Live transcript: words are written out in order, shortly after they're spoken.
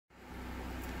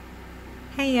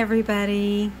Hey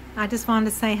everybody, I just wanted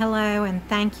to say hello and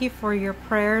thank you for your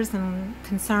prayers and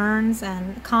concerns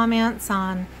and comments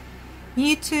on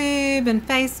YouTube and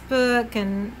Facebook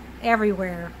and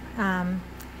everywhere.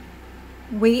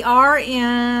 We are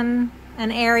in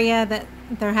an area that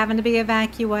they're having to be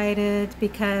evacuated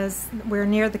because we're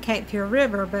near the Cape Fear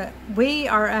River, but we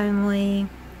are only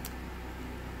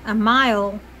a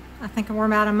mile, I think we're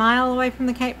about a mile away from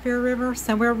the Cape Fear River,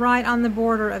 so we're right on the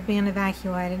border of being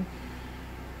evacuated.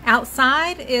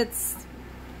 Outside, it's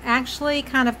actually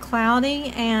kind of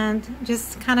cloudy and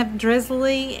just kind of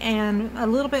drizzly and a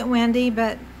little bit windy,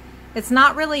 but it's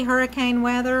not really hurricane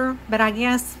weather. But I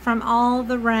guess from all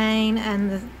the rain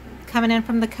and coming in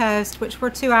from the coast, which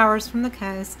we're 2 hours from the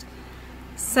coast,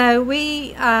 so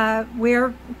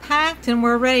we're packed and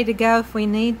we're ready to go if we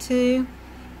need to.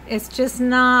 It's just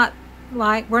not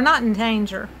like we're not in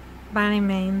danger by any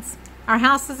means. Our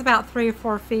house is about 3 or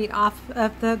 4 feet off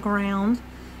of the ground.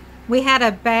 We had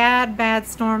a bad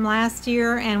storm last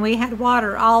year, and we had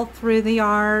water all through the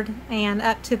yard and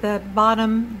up to the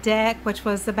bottom deck, which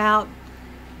was about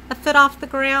a foot off the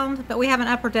ground. But we have an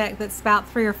upper deck that's about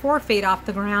 3 or 4 feet off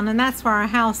the ground, and that's where our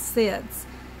house sits.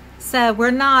 So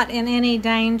we're not in any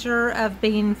danger of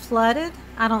being flooded,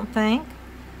 I don't think.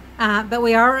 But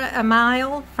we are a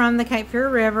mile from the Cape Fear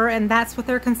River, and that's what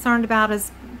they're concerned about,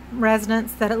 is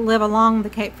residents that live along the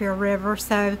Cape Fear River.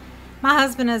 So my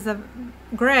husband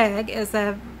Greg is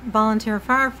a volunteer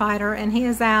firefighter, and he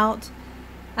is out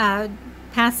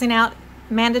passing out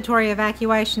mandatory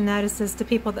evacuation notices to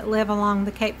people that live along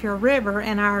the Cape Fear River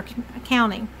in our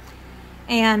county.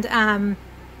 And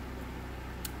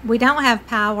we don't have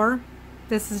power.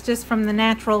 This is just from the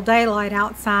natural daylight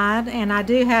outside, and I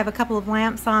do have a couple of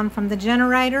lamps on from the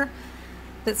generator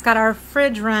that's got our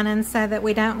fridge running so that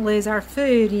we don't lose our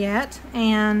food yet.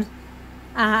 And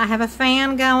I have a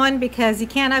fan going because you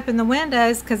can't open the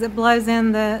windows because it blows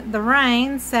in the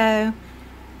rain. So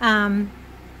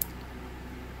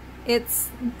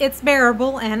it's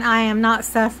bearable, and I am not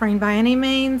suffering by any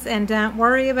means. And don't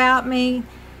worry about me.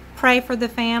 Pray for the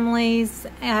families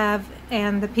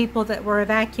and the people that were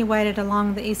evacuated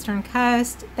along the eastern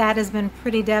coast. That has been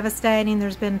pretty devastating.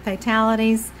 There's been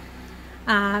fatalities,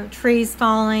 trees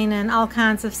falling and all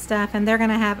kinds of stuff, and they're going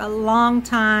to have a long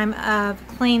time of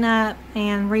cleanup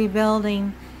and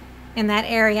rebuilding in that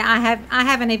area. I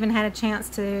haven't even had a chance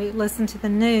to listen to the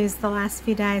news the last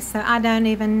few days, so I don't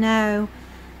even know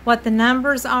what the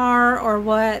numbers are or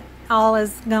what all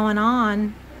is going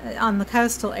on the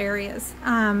coastal areas,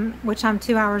 which I'm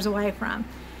 2 hours away from.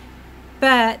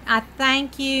 But I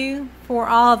thank you for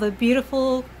all the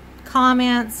beautiful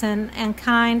comments and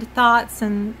kind thoughts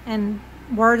and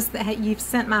words that you've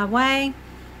sent my way.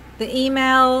 The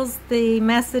emails, the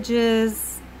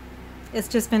messages, it's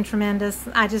just been tremendous.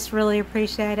 I just really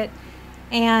appreciate it.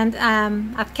 And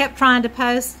I've kept trying to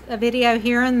post a video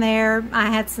here and there. I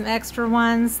had some extra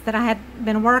ones that I had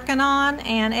been working on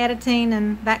and editing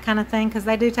and that kind of thing, because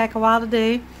they do take a while to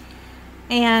do.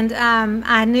 And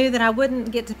I knew that I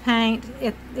wouldn't get to paint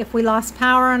if we lost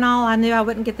power and all. I knew I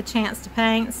wouldn't get the chance to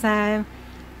paint, so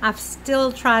I've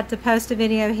still tried to post a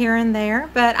video here and there.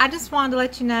 But I just wanted to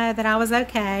let you know that I was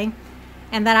okay,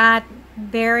 and that I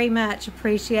very much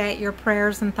appreciate your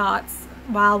prayers and thoughts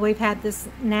while we've had this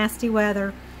nasty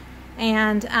weather.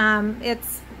 And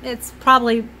it's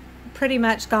probably pretty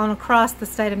much gone across the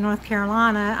state of North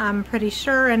Carolina, I'm pretty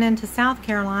sure, and into South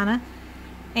Carolina.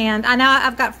 And I know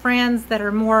I've got friends that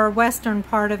are more western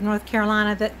part of North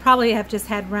Carolina that probably have just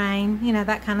had rain, you know,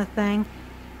 that kind of thing.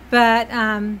 But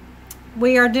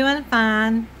we are doing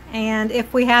fine, and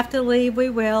if we have to leave, we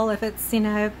will. If it's, you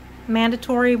know,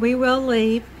 mandatory, we will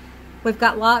leave. We've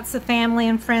got lots of family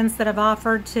and friends that have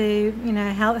offered to, you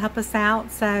know, help us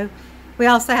out. So we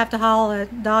also have to haul a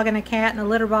dog and a cat and a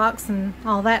litter box and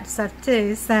all that stuff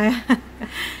too. So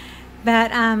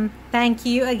but thank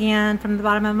you again from the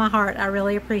bottom of my heart. I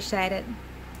really appreciate it.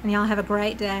 And y'all have a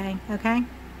great day, okay?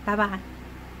 Bye-bye.